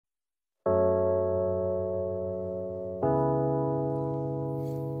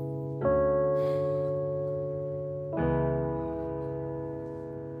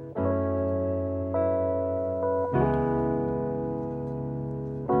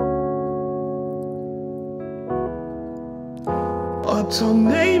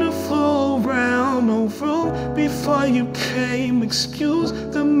Tornado flew around, no room before you came. Excuse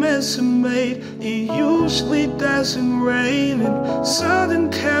the mess it made. It usually doesn't rain in Southern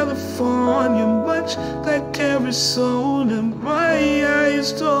California, much like Arizona. My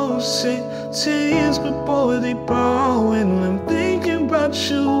eyes don't shed tears before they fall, and I'm thinking about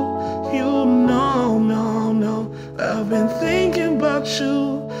you. You know, no, I've been thinking about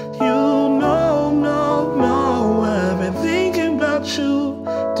you. You know, no, I've been thinking about you.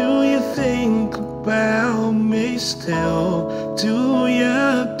 Do you think about me still? Do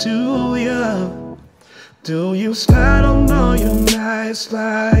ya? Do you slide on all your nights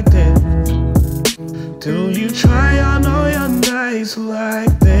like this? Do you try on all your nights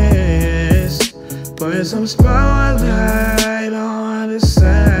like this? Put some spotlight on the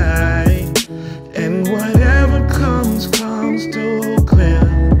side, and whatever comes too clear.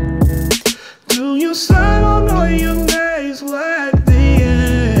 Do you slide on all your nights like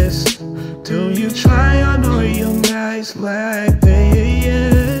this? Do you try on all your nights like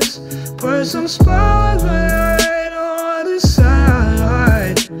this? Put some spotlight on the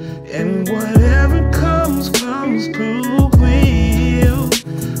side, and whatever comes through clear.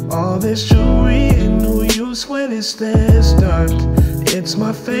 All this jewelry and no use when it's this dark. It's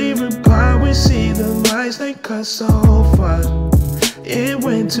my favorite part. We see the lights, they cut so far. It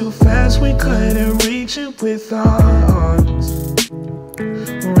went too fast, we couldn't reach it with our arms.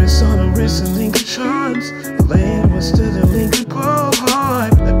 Wrist on the wrist and Lincoln charms. Laying was to the Lincoln Park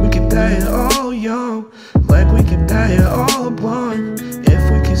heart. Like we could die all young, like we could die all born.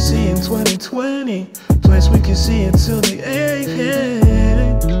 If we could see in 2020, place we could see it till the end.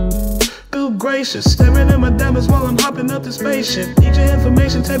 Good gracious, staring at my diamonds while I'm hopping up the spaceship. Need your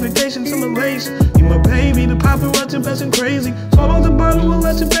information, take vacation to Malaysia. You my baby, the paparazzi passing crazy. Swallow the bottle, we'll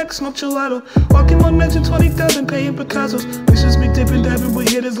let you back, smoke gelato. Walking on mention 20,000, paying Picassos. We should be dipping, dabbing, we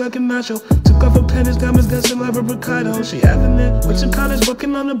hit us like a nacho. Took off her pennies, diamonds dancing like a Ricardo. She having it with your college,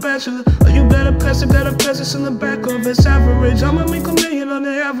 working on the bachelor. Oh, you better pass it, gotta pass this in the back of its average. I'ma make $1 million on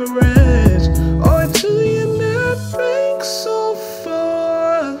the average. Oh, do you not think so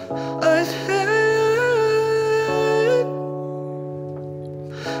far ahead?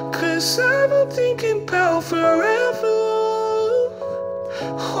 'Cause I've been thinking about forever.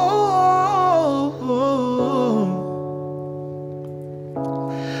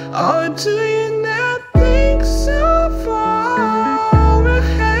 Oh, do you not think so far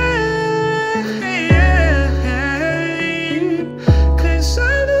ahead? 'Cause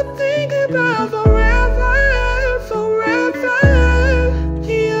I've been thinking about forever, yeah.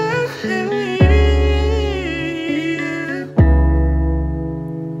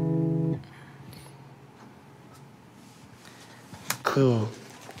 Cool.